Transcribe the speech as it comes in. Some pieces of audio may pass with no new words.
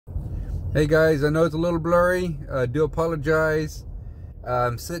Hey guys, I know it's a little blurry. I do apologize.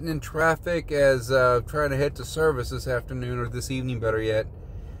 I'm sitting in traffic as trying to head to service this afternoon, or this evening better yet.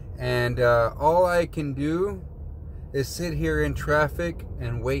 And all I can do is sit here in traffic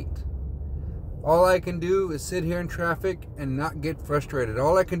and wait. All I can do is sit here in traffic and not get frustrated.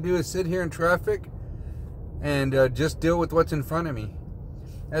 All I can do is sit here in traffic and just deal with what's in front of me.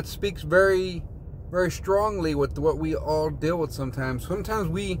 That speaks very strongly with what we all deal with sometimes. Sometimes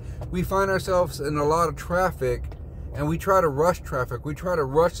we find ourselves in a lot of traffic and we try to rush traffic. We try to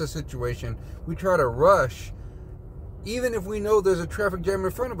rush the situation. We try to rush even if we know there's a traffic jam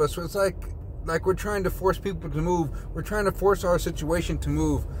in front of us. So it's like we're trying to force people to move. We're trying to force our situation to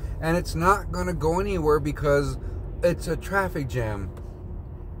move. And it's not going to go anywhere because it's a traffic jam.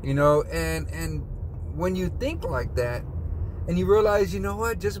 You know, and when you think like that and you realize, you know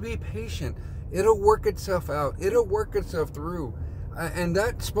what, just be patient. It'll work itself out. It'll work itself through. And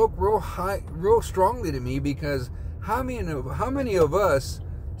that spoke real strongly to me, because how many of us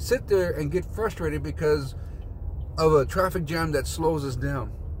sit there and get frustrated because of a traffic jam that slows us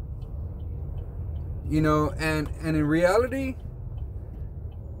down? You know, and in reality,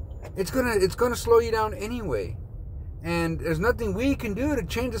 it's gonna slow you down anyway. And there's nothing we can do to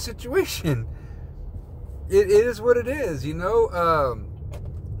change the situation. It is what it is, you know.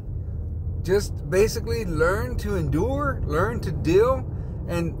 Just basically learn to endure, learn to deal,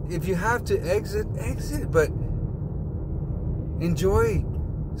 and if you have to exit, but enjoy,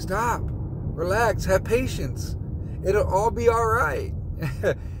 stop, relax, have patience. It'll all be all right.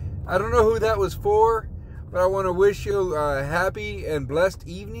 I don't know who that was for, but I want to wish you a happy and blessed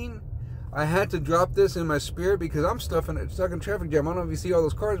evening. I had to drop this in my spirit because I'm stuck in traffic jam. I don't know if you see all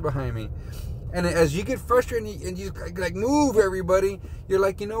those cars behind me. And as you get frustrated and you like move everybody, you're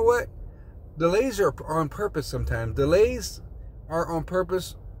like, you know what? Delays are on purpose sometimes. Delays are on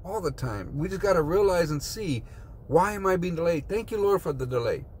purpose all the time. We just got to realize and see, why am I being delayed? Thank you, Lord, for the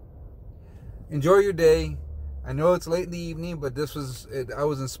delay. Enjoy your day. I know it's late in the evening, but I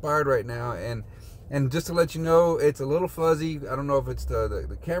was inspired right now. And just to let you know, it's a little fuzzy. I don't know if it's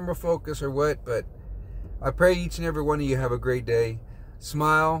the camera focus or what, but I pray each and every one of you have a great day.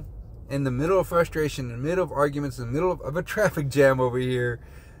 Smile in the middle of frustration, in the middle of arguments, in the middle of a traffic jam over here.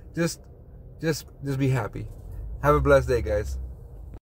 Just be happy. Have a blessed day, guys.